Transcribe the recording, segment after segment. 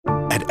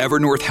At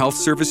Evernorth Health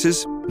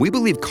Services, we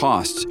believe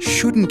costs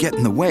shouldn't get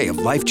in the way of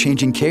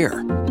life-changing care,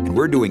 and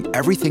we're doing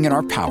everything in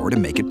our power to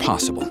make it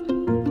possible.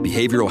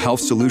 Behavioral health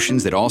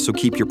solutions that also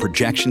keep your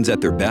projections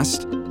at their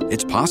best?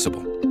 It's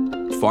possible.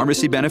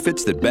 Pharmacy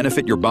benefits that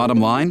benefit your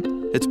bottom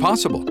line? It's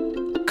possible.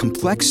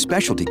 Complex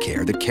specialty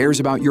care that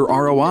cares about your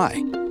ROI?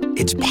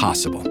 It's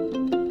possible.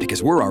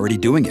 Because we're already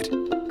doing it.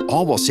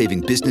 All while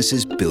saving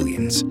businesses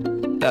billions.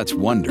 That's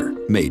Wonder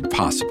made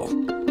possible.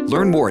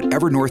 Learn more at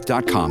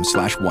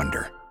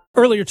evernorth.com/wonder.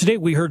 Earlier today,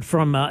 we heard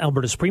from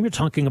Alberta's Premier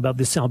talking about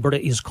this Alberta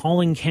is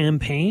Calling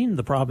campaign.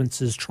 The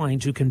province is trying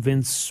to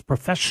convince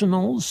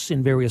professionals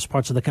in various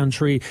parts of the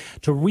country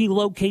to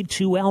relocate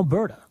to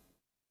Alberta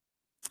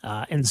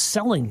and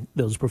selling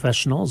those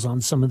professionals on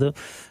some of the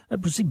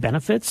perceived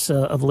benefits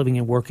of living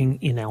and working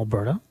in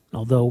Alberta.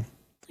 Although,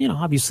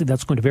 obviously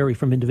that's going to vary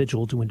from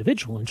individual to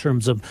individual in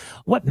terms of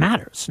what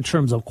matters, in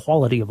terms of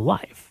quality of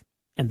life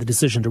and the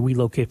decision to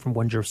relocate from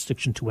one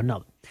jurisdiction to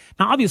another.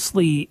 Now,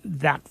 obviously,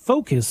 that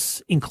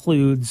focus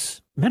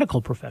includes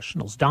medical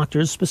professionals,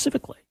 doctors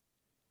specifically.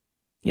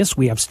 Yes,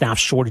 we have staff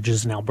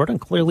shortages in Alberta, and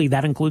clearly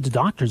that includes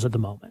doctors at the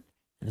moment.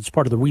 And it's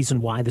part of the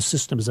reason why the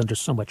system is under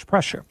so much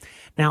pressure.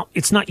 Now,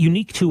 it's not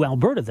unique to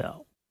Alberta,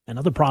 though, and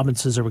other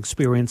provinces are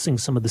experiencing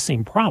some of the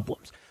same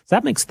problems. So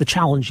that makes the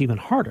challenge even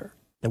harder,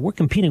 that we're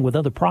competing with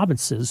other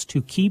provinces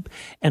to keep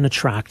and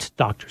attract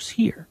doctors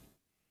here.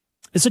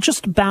 Is it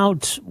just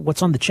about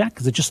what's on the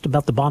check? Is it just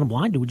about the bottom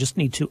line? Do we just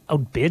need to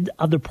outbid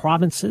other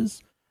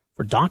provinces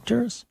for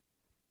doctors?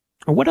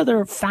 Or what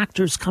other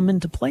factors come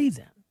into play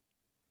then?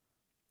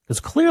 Because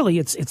clearly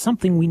it's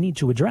something we need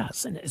to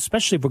address, and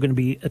especially if we're going to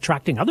be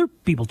attracting other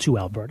people to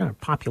Alberta, our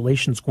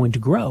population is going to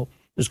grow.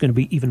 There's going to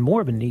be even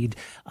more of a need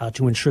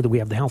to ensure that we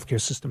have the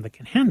healthcare system that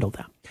can handle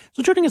that.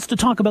 So joining us to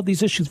talk about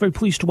these issues, very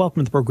pleased to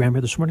welcome to the program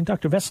here this morning,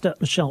 Dr. Vesta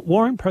Michelle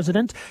Warren,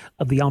 president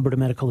of the Alberta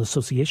Medical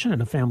Association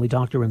and a family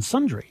doctor in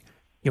Sundre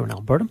here in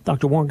Alberta.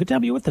 Dr. Warren, good to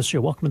have you with us here.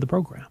 Welcome to the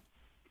program.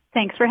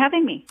 Thanks for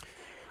having me.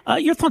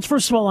 Your thoughts,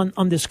 first of all,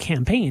 on this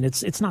campaign.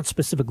 It's not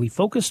specifically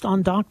focused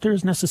on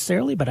doctors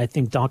necessarily, but I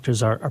think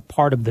doctors are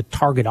part of the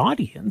target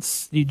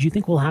audience. Do you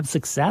think we'll have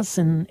success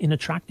in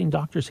attracting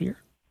doctors here?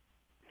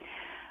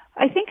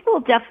 I think we'll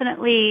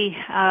definitely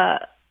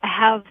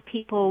have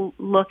people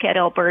look at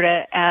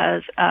Alberta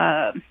as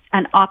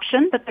an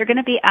option, but they're going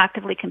to be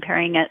actively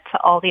comparing it to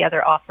all the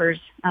other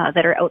offers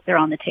that are out there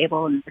on the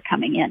table and are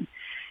coming in.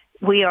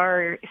 We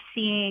are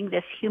seeing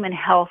this human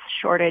health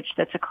shortage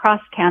that's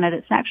across Canada.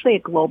 It's actually a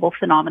global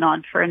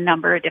phenomenon for a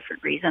number of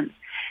different reasons.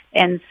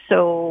 And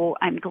so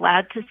I'm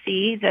glad to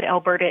see that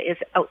Alberta is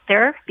out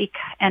there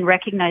and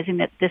recognizing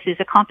that this is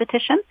a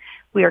competition.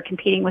 We are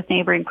competing with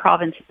neighboring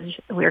provinces.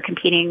 We are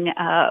competing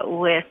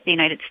with the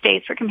United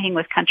States. We're competing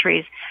with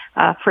countries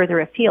further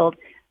afield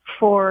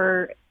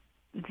for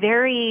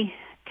very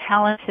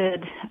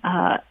talented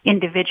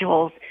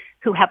individuals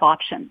who have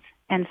options.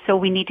 And so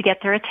we need to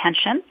get their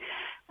attention.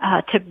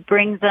 To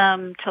bring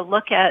them to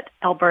look at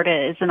Alberta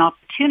as an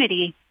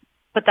opportunity,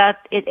 but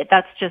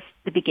that's just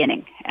the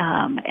beginning.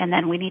 And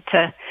then we need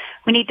to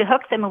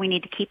hook them and we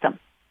need to keep them.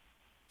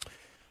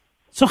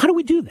 So how do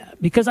we do that?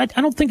 Because I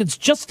don't think it's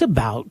just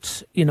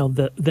about,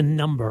 the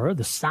number,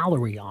 the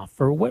salary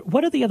offer.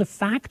 What are the other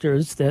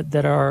factors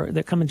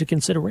that come into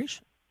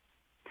consideration?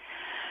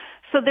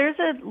 So there's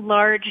a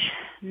large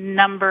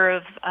number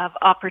of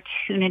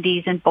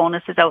opportunities and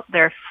bonuses out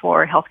there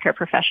for healthcare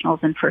professionals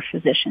and for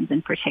physicians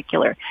in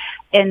particular.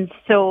 And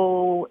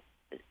so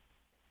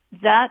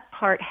that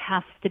part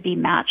has to be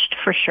matched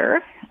for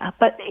sure,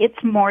 but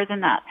it's more than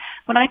that.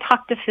 When I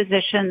talk to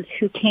physicians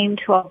who came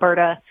to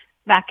Alberta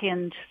back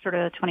in sort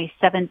of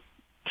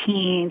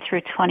 2017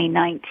 through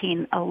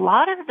 2019, a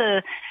lot of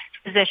the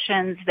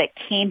physicians that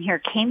came here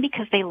came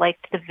because they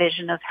liked the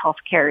vision of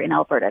healthcare in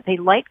Alberta. They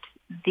liked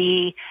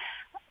the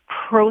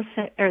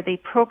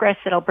progress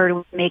that Alberta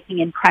was making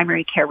in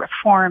primary care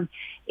reform,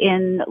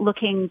 in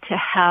looking to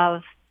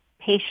have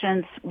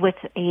patients with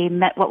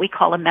what we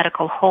call a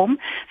medical home.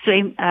 So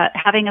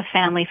having a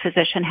family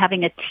physician,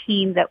 having a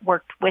team that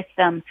worked with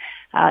them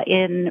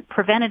in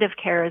preventative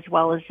care as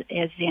well as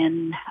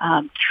in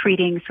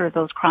treating sort of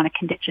those chronic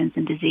conditions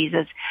and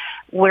diseases,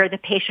 where the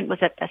patient was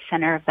at the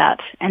center of that.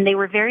 And they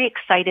were very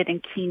excited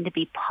and keen to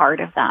be part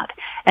of that.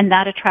 And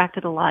that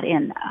attracted a lot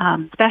in.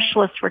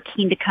 Specialists were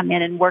keen to come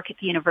in and work at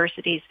the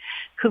universities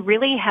who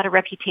really had a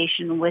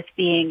reputation with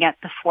being at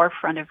the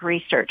forefront of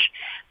research.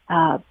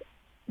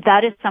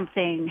 That is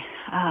something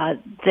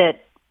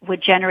that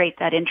would generate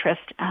that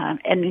interest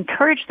and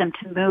encourage them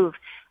to move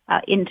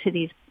into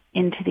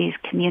these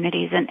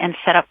communities and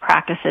set up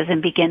practices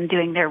and begin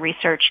doing their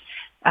research,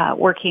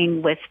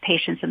 working with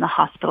patients in the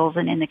hospitals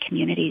and in the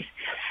communities.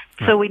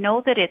 So we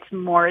know that it's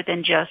more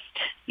than just,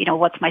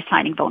 what's my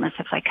signing bonus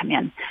if I come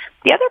in.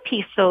 The other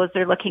piece, though, is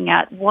they're looking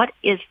at what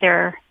is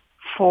there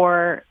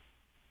for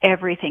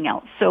everything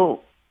else.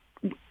 So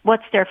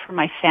what's there for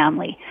my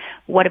family?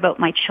 What about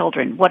my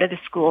children? What are the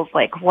schools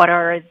like? What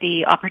are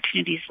the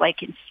opportunities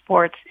like in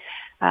sports?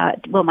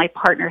 Will my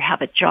partner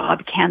have a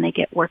job? Can they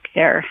get work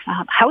there?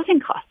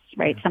 Housing costs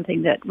right?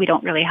 Something that we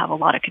don't really have a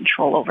lot of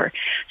control over.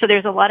 So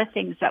there's a lot of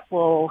things that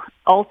will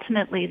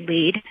ultimately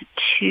lead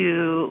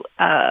to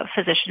a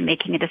physician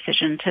making a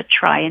decision to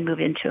try and move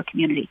into a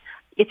community.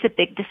 It's a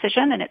big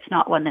decision, and it's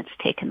not one that's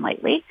taken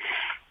lightly.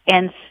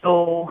 And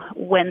so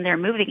when they're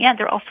moving in,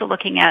 they're also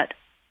looking at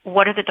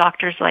what are the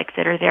doctors like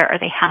that are there? Are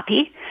they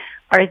happy?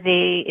 Are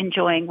they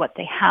enjoying what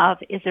they have?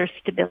 Is there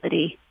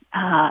stability?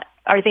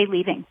 Are they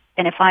leaving?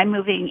 And if I'm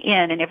moving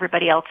in and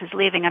everybody else is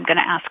leaving, I'm going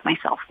to ask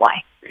myself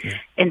why. Yeah.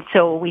 And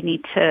so we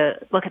need to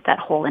look at that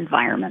whole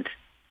environment.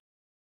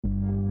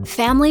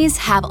 Families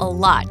have a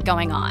lot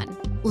going on.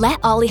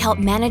 Let Ollie help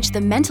manage the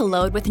mental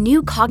load with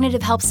new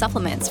cognitive help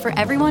supplements for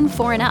everyone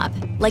 4 and up,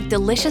 like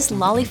delicious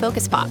Lolly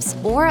Focus Pops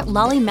or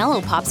Lolly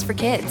Mellow Pops for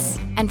kids.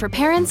 And for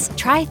parents,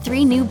 try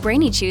 3 new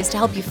Brainy Chews to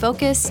help you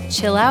focus,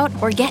 chill out,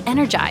 or get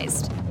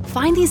energized.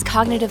 Find these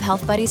cognitive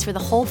health buddies for the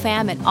whole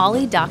fam at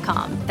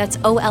ollie.com. That's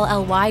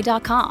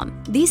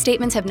OLLY.com. These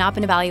statements have not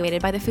been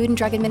evaluated by the Food and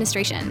Drug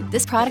Administration.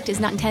 This product is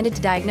not intended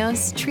to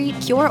diagnose, treat,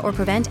 cure, or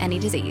prevent any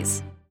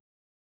disease.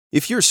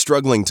 If you're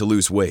struggling to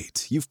lose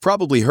weight, you've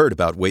probably heard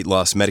about weight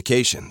loss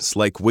medications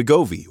like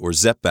Wegovy or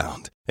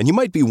Zepbound, and you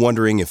might be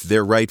wondering if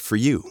they're right for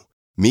you.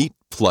 Meet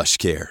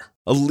PlushCare,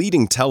 a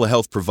leading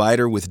telehealth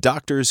provider with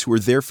doctors who are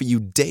there for you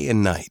day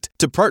and night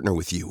to partner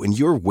with you in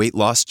your weight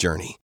loss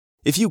journey.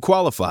 If you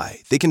qualify,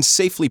 they can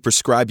safely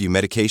prescribe you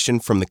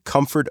medication from the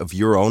comfort of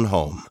your own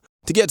home.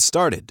 To get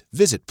started,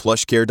 visit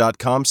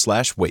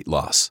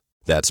plushcare.com/weight-loss.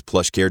 That's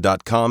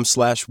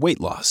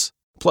plushcare.com/weight-loss.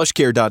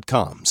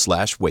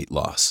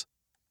 plushcare.com/weight-loss.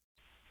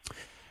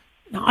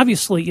 Now,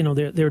 obviously,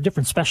 there are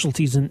different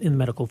specialties in the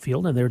medical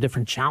field, and there are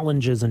different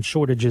challenges and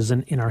shortages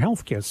in our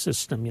healthcare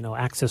system.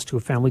 Access to a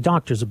family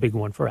doctor is a big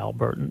one for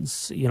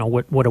Albertans.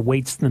 What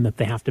awaits them if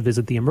they have to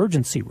visit the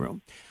emergency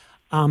room.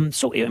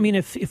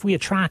 If we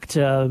attract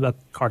a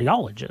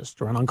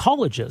cardiologist or an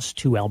oncologist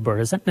to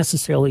Alberta, is that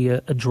necessarily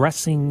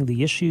addressing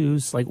the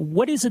issues? Like,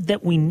 what is it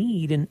that we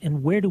need,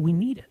 and where do we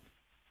need it?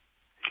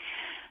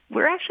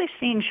 We're actually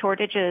seeing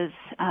shortages,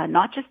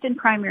 not just in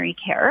primary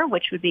care,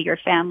 which would be your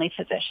family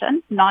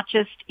physician, not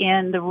just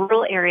in the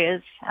rural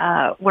areas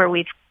where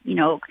we've,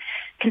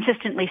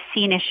 consistently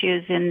seen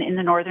issues in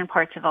the northern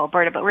parts of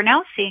Alberta, but we're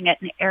now seeing it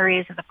in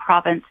areas of the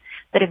province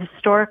that have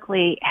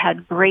historically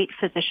had great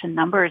physician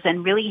numbers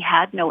and really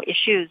had no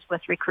issues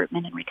with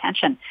recruitment and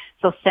retention.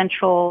 So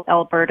central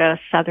Alberta,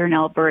 southern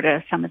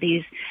Alberta, some of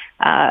these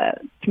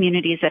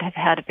communities that have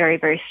had very,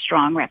 very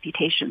strong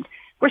reputations.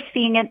 We're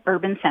seeing it in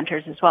urban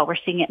centers as well. We're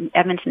seeing it in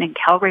Edmonton and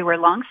Calgary, where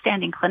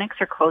long-standing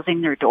clinics are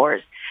closing their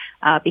doors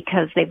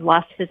because they've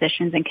lost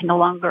physicians and can no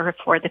longer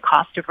afford the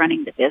cost of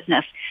running the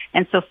business.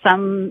 And so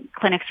some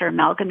clinics are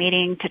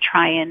amalgamating to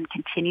try and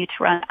continue to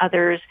run.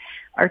 Others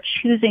are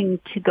choosing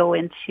to go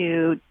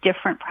into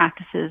different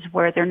practices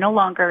where they're no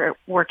longer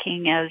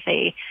working as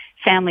a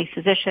family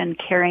physician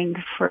caring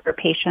for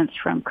patients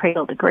from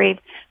cradle to grave,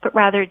 but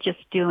rather just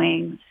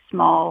doing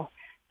small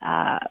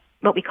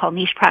what we call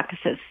niche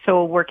practices.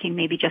 So working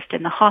maybe just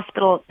in the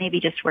hospital,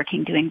 maybe just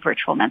working doing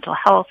virtual mental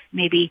health,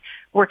 maybe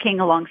working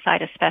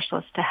alongside a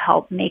specialist to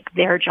help make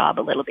their job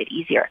a little bit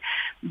easier.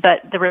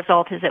 But the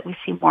result is that we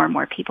see more and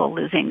more people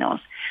losing those.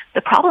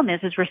 The problem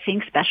is we're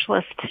seeing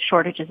specialist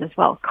shortages as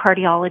well.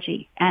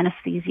 Cardiology,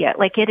 anesthesia,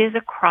 like it is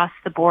across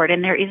the board,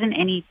 and there isn't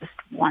any just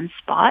one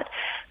spot.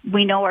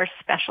 We know our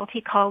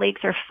specialty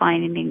colleagues are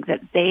finding that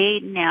they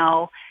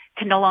now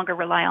can no longer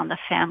rely on the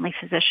family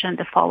physician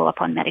to follow up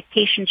on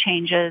medication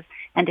changes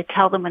and to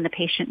tell them when the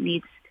patient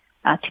needs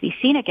to be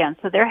seen again.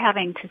 So they're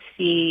having to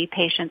see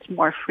patients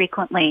more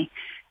frequently,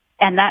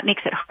 and that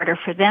makes it harder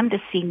for them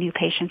to see new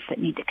patients that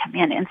need to come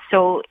in. And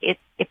so it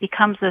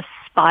becomes a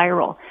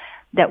spiral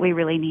that we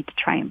really need to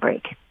try and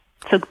break.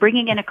 So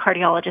bringing in a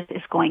cardiologist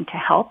is going to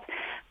help,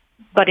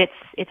 but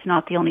it's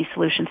not the only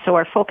solution. So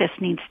our focus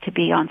needs to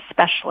be on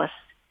specialists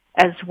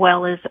as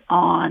well as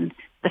on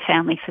the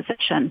family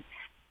physician,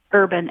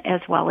 urban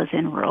as well as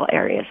in rural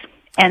areas.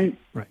 And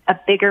right. A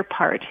bigger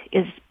part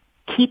is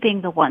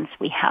keeping the ones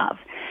we have,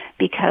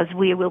 because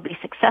we will be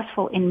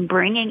successful in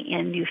bringing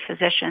in new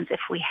physicians if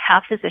we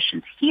have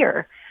physicians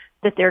here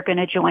that they're going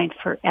to join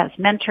as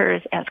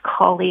mentors, as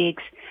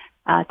colleagues,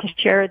 to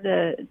share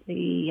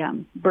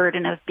the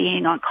burden of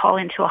being on call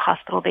into a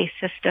hospital-based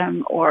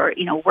system or,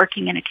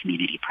 working in a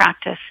community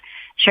practice,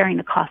 sharing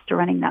the cost of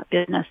running that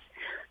business.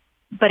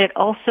 But it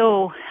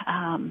also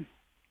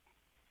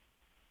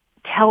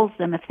tells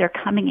them if they're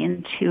coming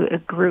into a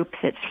group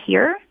that's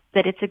here,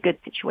 that it's a good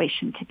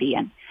situation to be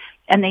in.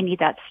 And they need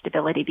that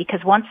stability,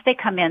 because once they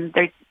come in,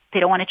 they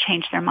don't want to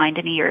change their mind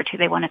in a year or two.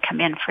 They want to come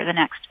in for the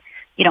next,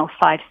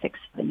 5, 6,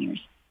 7 years.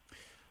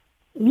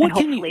 What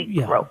and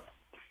hopefully grow.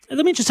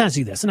 Let me just ask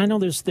you this, and I know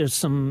there's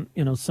some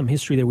some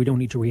history there we don't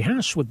need to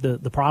rehash with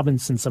the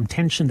province and some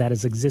tension that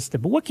has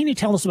existed, but what can you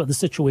tell us about the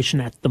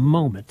situation at the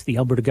moment, the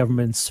Alberta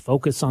government's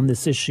focus on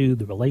this issue,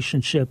 the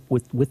relationship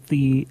with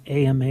the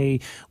AMA,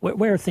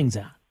 where are things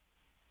at?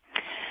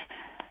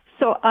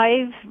 So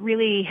I've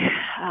really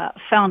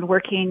found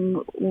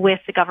working with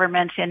the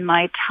government in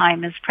my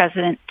time as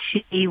president to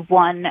be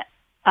one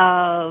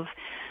of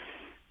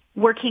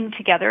working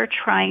together,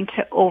 trying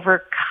to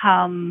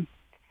overcome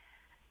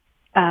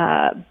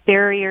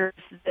barriers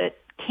that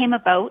came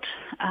about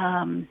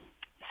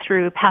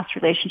through past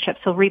relationships.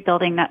 So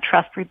rebuilding that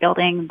trust,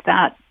 rebuilding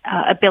that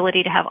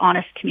ability to have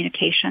honest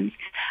communications.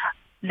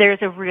 There's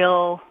a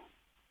real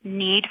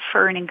need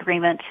for an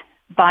agreement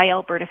by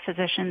Alberta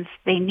physicians.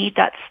 They need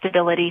that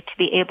stability to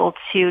be able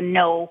to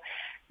know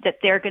that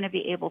they're going to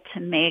be able to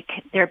make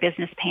their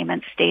business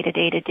payments day to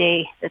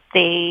day, that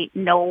they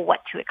know what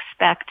to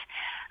expect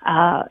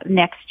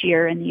next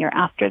year and the year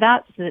after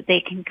that, so that they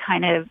can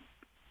kind of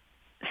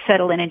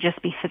settle in and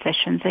just be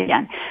physicians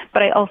again.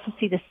 But I also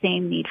see the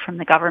same need from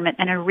the government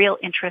and a real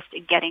interest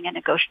in getting a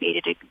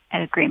negotiated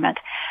agreement.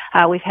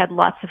 We've had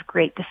lots of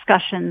great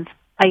discussions.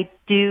 I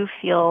do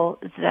feel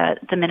that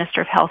the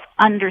Minister of Health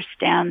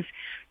understands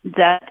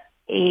that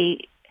a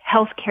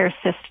healthcare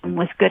system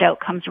with good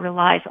outcomes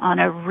relies on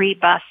a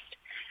robust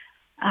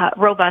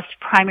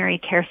primary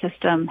care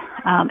system,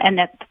 and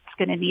that's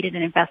going to need an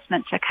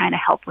investment to kind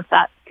of help with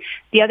that.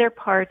 The other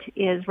part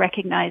is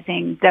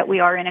recognizing that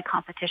we are in a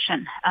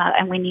competition,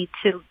 and we need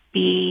to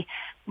be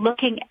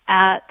looking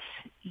at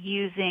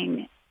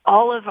using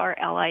all of our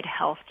allied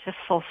health to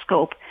full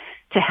scope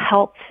to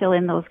help fill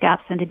in those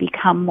gaps and to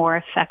become more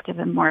effective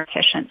and more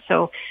efficient.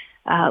 So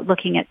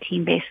looking at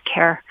team-based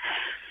care.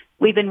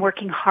 We've been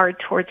working hard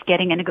towards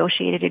getting a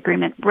negotiated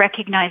agreement,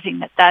 recognizing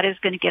that that is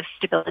going to give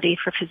stability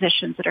for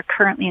physicians that are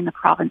currently in the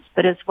province,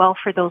 but as well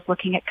for those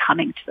looking at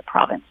coming to the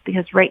province,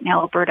 because right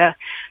now Alberta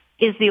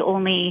is the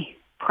only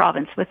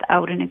province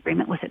without an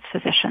agreement with its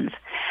physicians.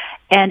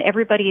 And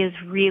everybody is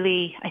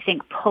really, I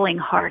think, pulling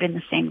hard in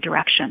the same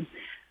direction.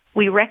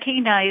 We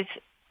recognize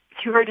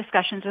through our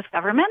discussions with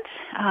government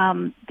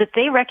that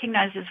they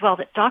recognize as well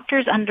that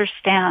doctors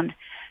understand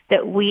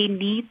that we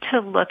need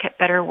to look at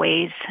better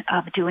ways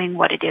of doing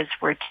what it is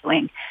we're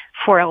doing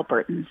for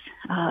Albertans,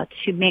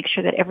 to make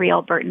sure that every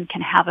Albertan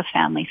can have a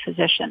family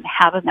physician,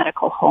 have a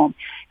medical home,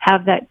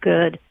 have that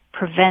good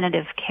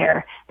preventative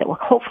care that will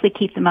hopefully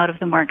keep them out of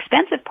the more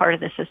expensive part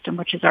of the system,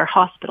 which is our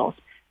hospitals.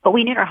 But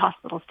we need our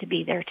hospitals to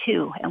be there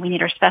too, and we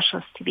need our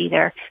specialists to be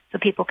there so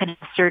people can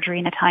have surgery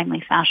in a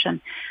timely fashion.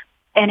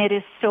 And it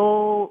is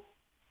so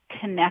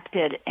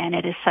connected, and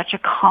it is such a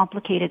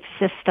complicated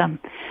system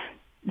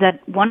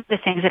that one of the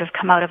things that have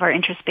come out of our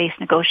interest-based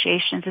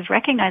negotiations is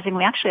recognizing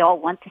we actually all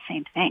want the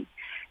same thing.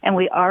 And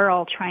we are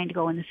all trying to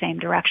go in the same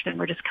direction.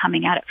 We're just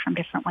coming at it from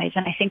different ways.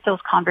 And I think those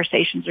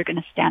conversations are going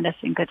to stand us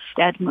in good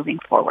stead moving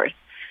forward.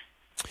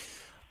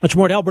 Much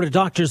more at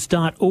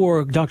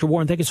albertadoctors.org. Dr.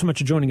 Warren, thank you so much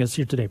for joining us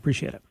here today.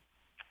 Appreciate it.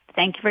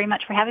 Thank you very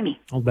much for having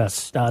me. All the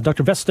best.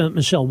 Dr. Vesta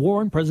Michelle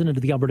Warren, president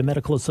of the Alberta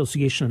Medical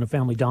Association and a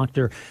family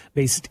doctor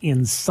based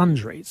in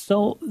Sundre.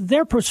 So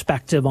their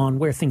perspective on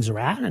where things are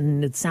at,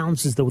 and it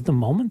sounds as though at the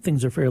moment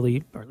things are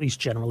fairly, or at least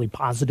generally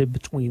positive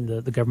between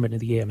the government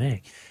and the AMA.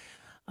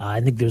 I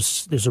think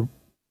there's a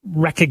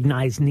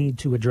recognized need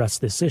to address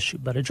this issue,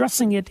 but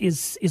addressing it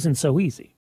isn't so easy.